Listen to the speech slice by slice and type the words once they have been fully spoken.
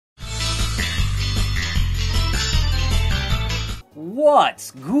What's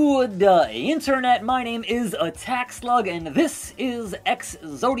good, Internet? My name is attackslug, and this is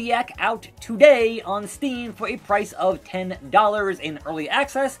Ex-Zodiac, out today on Steam for a price of $10 in early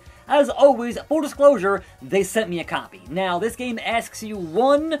access. As always, full disclosure, they sent me a copy. Now, this game asks you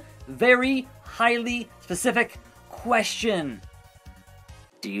one very highly specific question.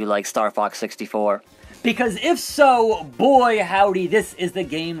 Do you like Star Fox 64? Because if so, boy howdy, this is the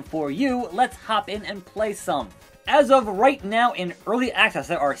game for you. Let's hop in and play some. As of right now in early access,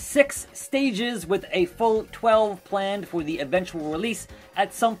 there are 6 stages with a full 12 planned for the eventual release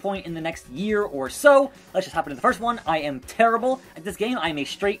at some point in the next year or so. Let's just hop into the first one. I am terrible at this game. I'm a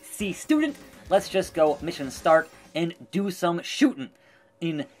straight C student. Let's just go mission start and do some shooting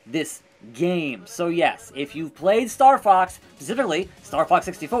in this game. So yes, if you've played Star Fox, specifically Star Fox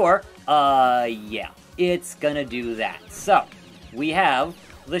 64, yeah, it's gonna do that. So, we have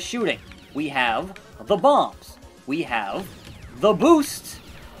the shooting, we have the bombs, we have the boost,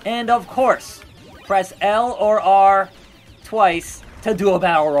 and of course, press L or R twice to do a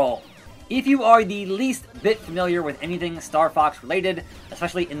barrel roll. If you are the least bit familiar with anything Star Fox related,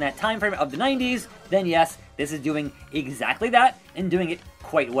 especially in that time frame of the 90s, then yes, this is doing exactly that, and doing it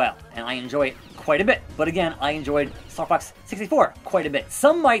quite well, and I enjoy it quite a bit. But again, I enjoyed Star Fox 64 quite a bit.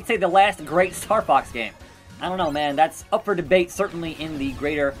 Some might say the last great Star Fox game. I don't know, man, that's up for debate, certainly in the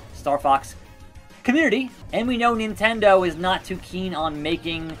greater Star Fox community, and we know Nintendo is not too keen on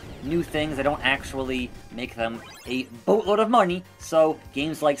making new things that don't actually make them a boatload of money, so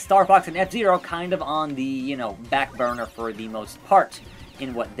games like Star Fox and F-Zero kind of on the, you know, back burner for the most part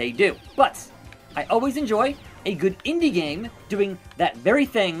in what they do. But I always enjoy a good indie game doing that very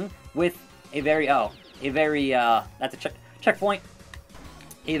thing with a very, that's a checkpoint,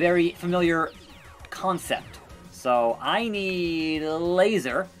 a very familiar concept. So I need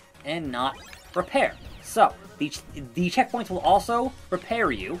laser and not repair. So, the checkpoints will also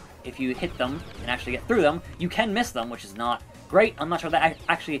repair you if you hit them and actually get through them. You can miss them, which is not great. I'm not sure that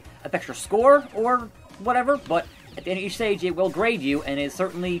actually affects your score or whatever, but at the end of each stage it will grade you, and it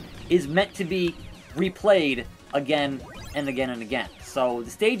certainly is meant to be replayed again and again and again. So the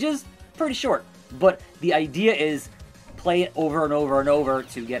stages, pretty short, but the idea is play it over and over and over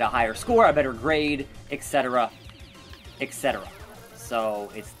to get a higher score, a better grade, etc., etc. So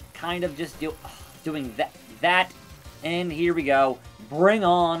it's kind of just doing that, and here we go. Bring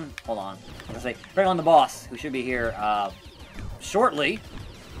on, hold on, bring on the boss, who should be here shortly,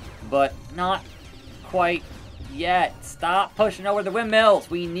 but not quite yet. Stop pushing over the windmills.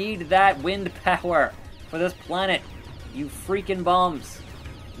 We need that wind power for this planet, you freaking bums.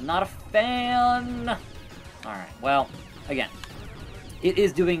 Not a fan. Alright, well, again, it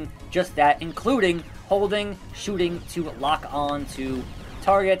is doing just that, including holding, shooting to lock on to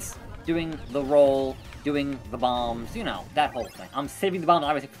targets, doing the roll, doing the bombs, you know, that whole thing. I'm saving the bombs,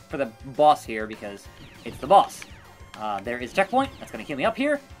 obviously, for the boss here, because it's the boss. There is a checkpoint, that's going to heal me up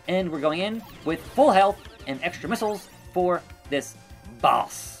here, and we're going in with full health and extra missiles for this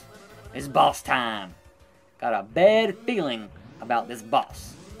boss. It's boss time. Got a bad feeling about this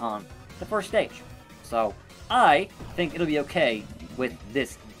boss on the first stage. So, I think it'll be okay with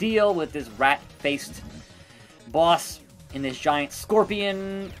this deal, with this rat-faced boss in this giant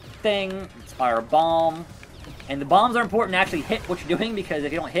scorpion thing. Inspire a bomb. And the bombs are important to actually hit what you're doing, because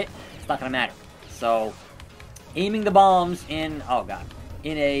if you don't hit, it's not going to matter. So, aiming the bombs in, oh god,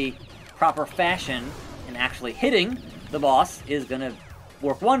 in a proper fashion and actually hitting the boss is going to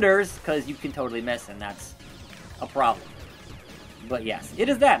work wonders, because you can totally miss, and that's a problem. But yes, it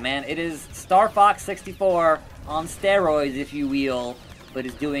is that, man. It is Star Fox 64 on steroids, if you will, but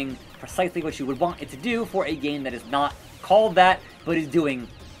is doing precisely what you would want it to do for a game that is not called that, but is doing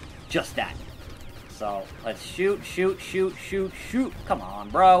just that. So, let's shoot, shoot, shoot, shoot, shoot. Come on,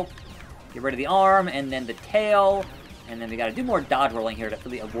 bro. Get rid of the arm, and then the tail, and then we gotta do more dodge rolling here to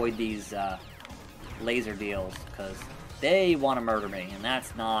really avoid these laser deals, because they want to murder me, and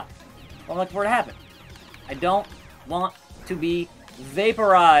that's not what I'm looking for to happen. I don't want to be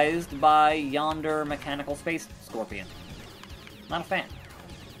vaporized by yonder mechanical space scorpion. Not a fan.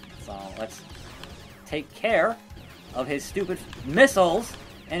 So, let's take care of his stupid missiles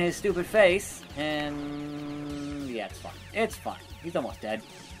and his stupid face, and yeah, it's fine. It's fine. He's almost dead.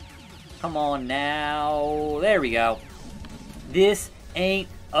 Come on now. There we go. This ain't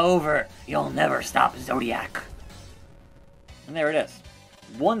over. You'll never stop, Zodiac. And there it is.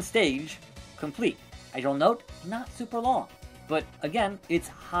 One stage complete. As you'll note, not super long. But again, it's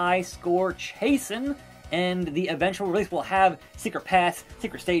high score chasing, and the eventual release will have secret paths,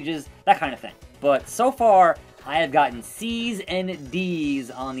 secret stages, that kind of thing. But so far, I have gotten C's and D's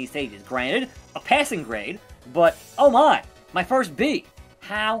on these stages. Granted, a passing grade, but oh my, my first B.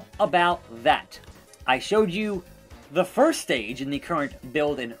 How about that? I showed you the first stage in the current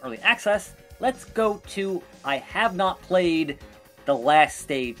build in Early Access. Let's go to, I have not played the last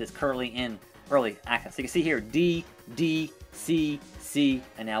stage that's currently in Early Access. So you can see here, D, D, C, C,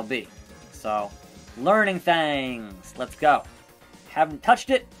 and now B. So, learning things. Let's go. Haven't touched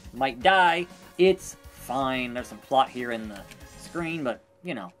it, might die. It's fine. There's some plot here in the screen, but,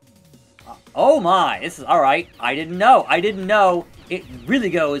 you know. Oh my, this is alright. I didn't know. I didn't know it really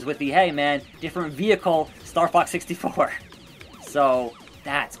goes with the, hey man, different vehicle, Star Fox 64. So,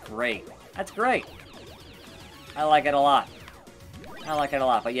 that's great. That's great. I like it a lot. I like it a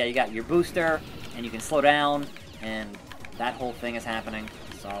lot. But yeah, you got your booster, and you can slow down, and that whole thing is happening.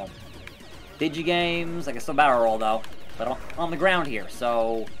 So, Digigames, I can still battle roll though, but on the ground here.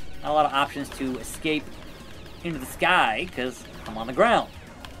 So, not a lot of options to escape into the sky, because I'm on the ground.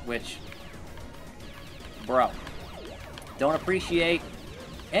 Which, bro, don't appreciate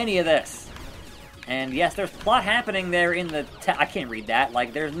any of this. And yes, there's plot happening there in the I can't read that.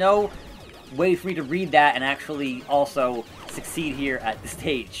 Like, there's no way for me to read that and actually also succeed here at the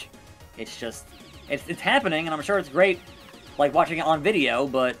stage. It's just, it's happening, and I'm sure it's great, like, watching it on video,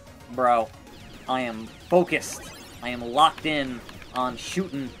 but, bro, I am focused. I am locked in on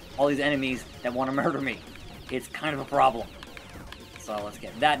shooting all these enemies that want to murder me. It's kind of a problem. So let's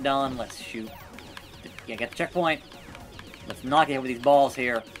get that done. Let's shoot. Yeah, get the checkpoint. Let's not get hit with these balls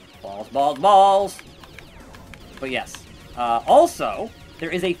here. Balls, balls, balls. But yes. Also, there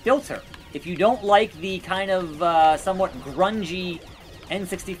is a filter. If you don't like the kind of somewhat grungy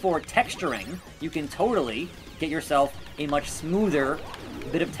N64 texturing, you can totally get yourself a much smoother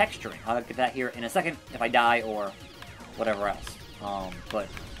bit of texturing. I'll get that here in a second if I die or whatever else. But,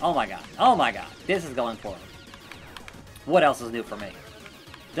 oh my god, this is going forward. What else is new for me?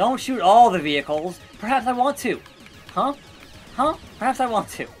 Don't shoot all the vehicles. Perhaps I want to. Huh? Huh? Perhaps I want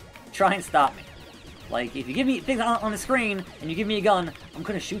to. Try and stop me. Like, if you give me things on the screen, and you give me a gun, I'm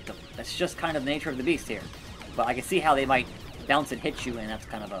gonna shoot them. That's just kind of the nature of the beast here. But I can see how they might bounce and hit you, and that's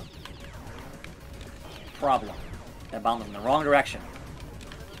kind of a problem. That bomb was in the wrong direction.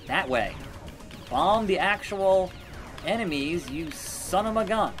 That way. Bomb the actual enemies, you son of a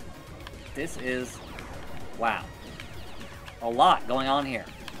gun. This is... wow. A lot going on here.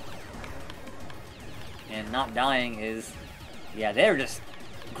 And not dying is... yeah, they're just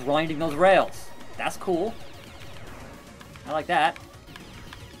grinding those rails. That's cool. I like that.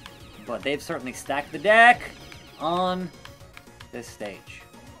 But they've certainly stacked the deck on this stage.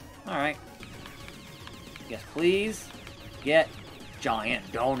 Alright. Yes, please. Get giant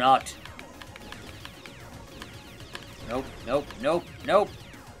donut. Nope, nope, nope, nope.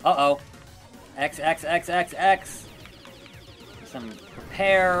 Uh-oh. X, X, X, X, X. Some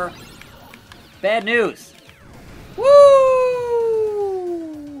prepare. Bad news. Woo!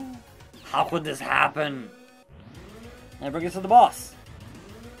 How could this happen? That brings us to the boss.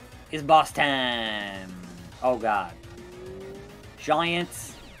 It's boss time. Oh god. Giant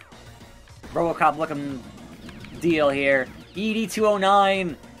Robocop looking deal here.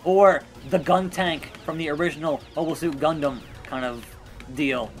 ED-209 or the gun tank from the original Mobile Suit Gundam kind of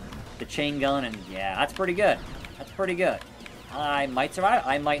deal. The chain gun, and yeah, that's pretty good. That's pretty good. I might survive,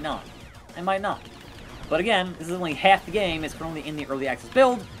 I might not. I might not. But again, this is only half the game. It's currently in the Early Access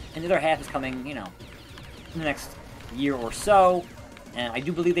build, and the other half is coming, you know, in the next year or so. And I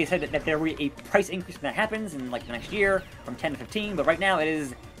do believe they said that there will be a price increase when that happens in, like, the next year, from 10 to 15, but right now it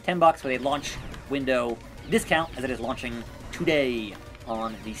is $10 with a launch window discount, as it is launching today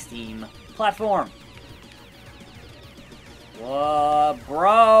on the Steam platform.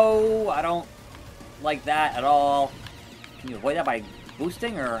 Bro, I don't like that at all. Can you avoid that by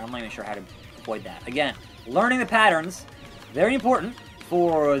boosting, or I'm not even sure how to avoid that. Again, learning the patterns, very important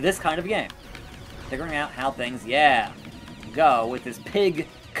for this kind of game. Figuring out how things, yeah, go with this pig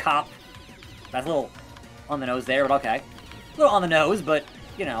cop. That's a little on the nose there, but okay. A little on the nose, but,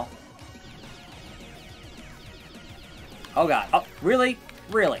 you know. Oh god. Oh, really?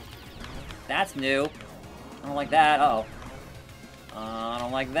 Really? That's new. I don't like that. Uh-oh. I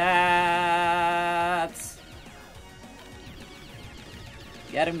don't like that.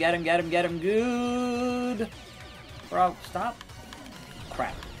 Get him, get him, get him, get him. Good. Bro, stop.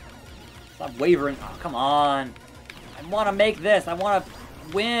 Crap. Stop wavering. Oh, come on. I want to make this. I want to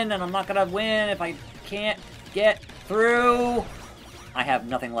win, and I'm not going to win if I can't get through. I have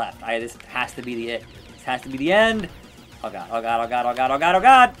nothing left. This has to be the it. This has to be the end. Oh god, oh god, oh god, oh god, oh god, oh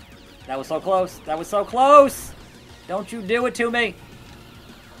god! That was so close. That was so close! Don't you do it to me!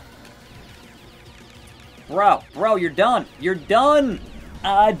 Bro, you're done! You're done!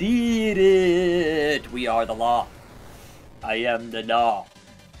 I did it! We are the law. I am the doll.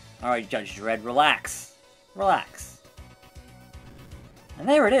 Alright, Judge Dredd, relax. Relax. And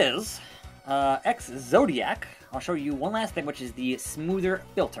there it is. Ex-Zodiac. I'll show you one last thing, which is the smoother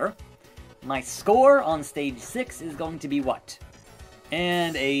filter. My score on stage 6 is going to be what?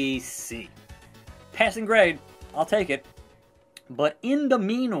 And a C. Passing grade. I'll take it. But in the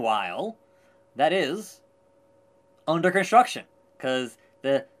meanwhile, that is under construction. Because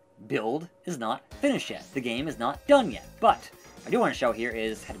the build is not finished yet. The game is not done yet. But what I do want to show here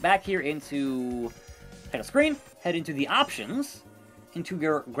is head back here into title screen, head into the options, into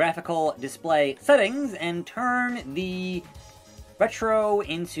your graphical display settings, and turn the retro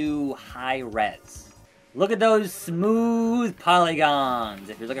into high res. Look at those smooth polygons.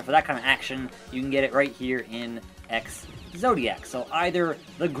 If you're looking for that kind of action, you can get it right here in Ex-Zodiac. So either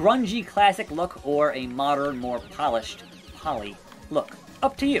the grungy classic look or a modern, more polished poly look.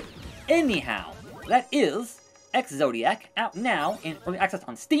 Up to you. Anyhow, that is Ex-Zodiac, out now in early access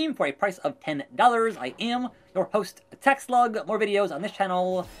on Steam for a price of $10. I am your host, attackslug. More videos on this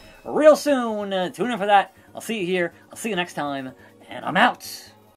channel real soon. Tune in for that. I'll see you here. I'll see you next time, and I'm out.